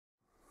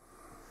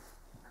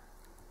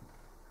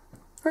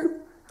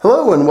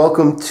Hello and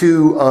welcome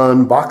to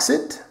Unbox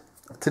It.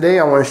 Today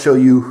I want to show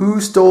you Who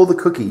Stole the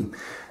Cookie.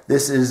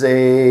 This is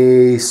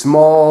a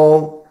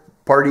small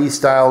party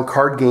style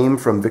card game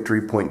from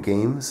Victory Point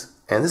Games.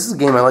 And this is a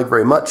game I like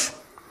very much.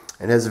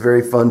 It has a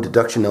very fun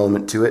deduction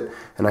element to it.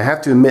 And I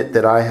have to admit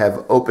that I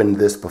have opened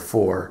this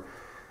before.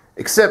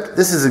 Except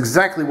this is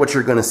exactly what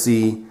you're going to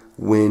see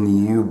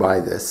when you buy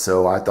this,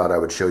 so I thought I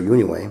would show you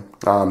anyway.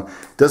 It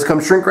does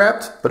come shrink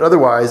wrapped, but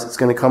otherwise it's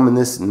going to come in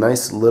this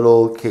nice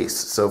little case.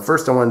 So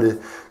first I wanted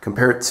to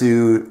compare it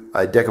to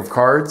a deck of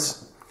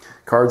cards.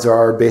 Cards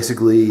are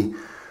basically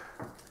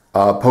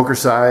poker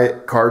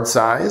card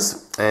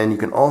size, and you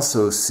can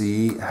also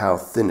see how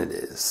thin it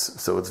is.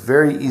 So it's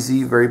very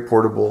easy, very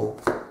portable,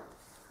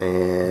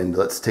 and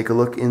let's take a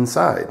look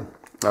inside.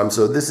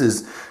 So this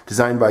is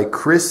designed by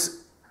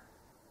Chris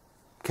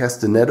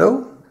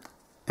Castagnetto.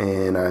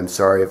 And I'm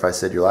sorry if I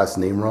said your last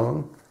name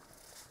wrong,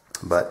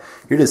 but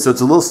here it is. So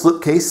it's a little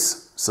slip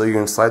case, so you're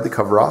going to slide the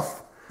cover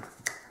off.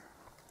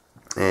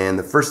 And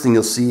the first thing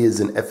you'll see is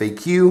an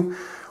FAQ,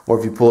 or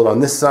if you pull it on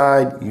this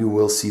side, you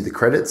will see the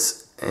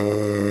credits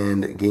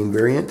and game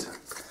variant.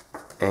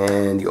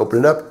 And you open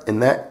it up,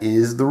 and that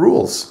is the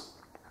rules.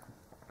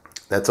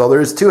 That's all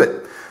there is to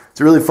it. It's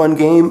a really fun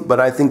game,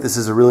 but I think this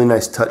is a really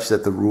nice touch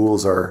that the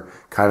rules are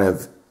kind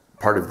of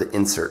part of the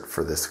insert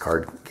for this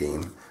card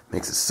game.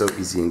 Makes it so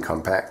easy and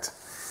compact.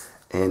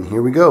 And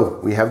here we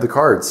go. We have the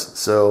cards.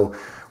 So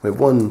we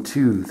have 1,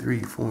 2, 3,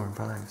 4,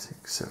 5,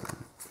 6, 7,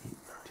 8,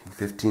 9,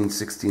 15,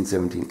 16,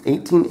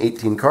 17,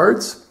 18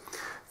 cards.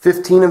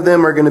 15 of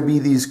them are going to be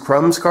these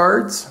crumbs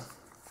cards.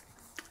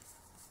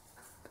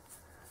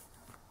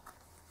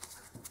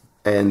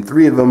 And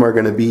 3 of them are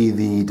going to be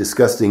the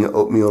disgusting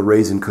oatmeal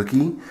raisin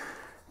cookie,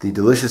 the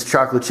delicious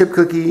chocolate chip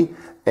cookie,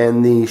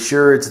 and the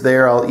sure it's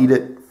there, I'll eat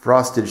it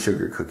frosted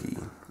sugar cookie.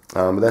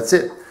 But that's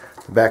it.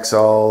 The backs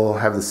all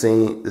have the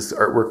same, this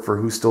artwork for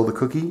Who Stole the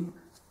Cookie. And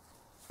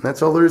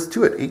that's all there is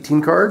to it.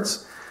 18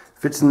 cards.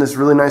 Fits in this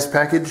really nice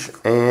package,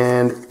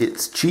 and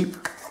it's cheap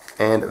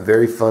and a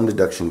very fun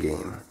deduction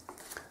game.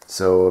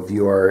 So if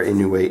you are in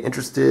any way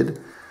interested,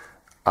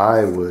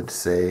 I would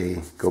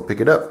say go pick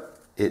it up.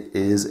 It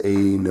is a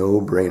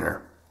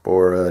no-brainer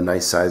for a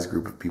nice sized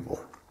group of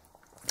people.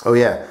 Oh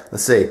yeah,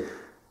 let's say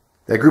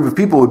that group of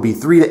people would be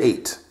 3 to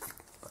 8.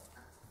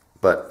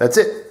 But that's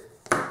it.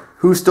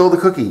 Who Stole the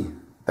Cookie?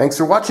 Thanks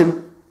for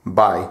watching.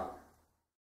 Bye.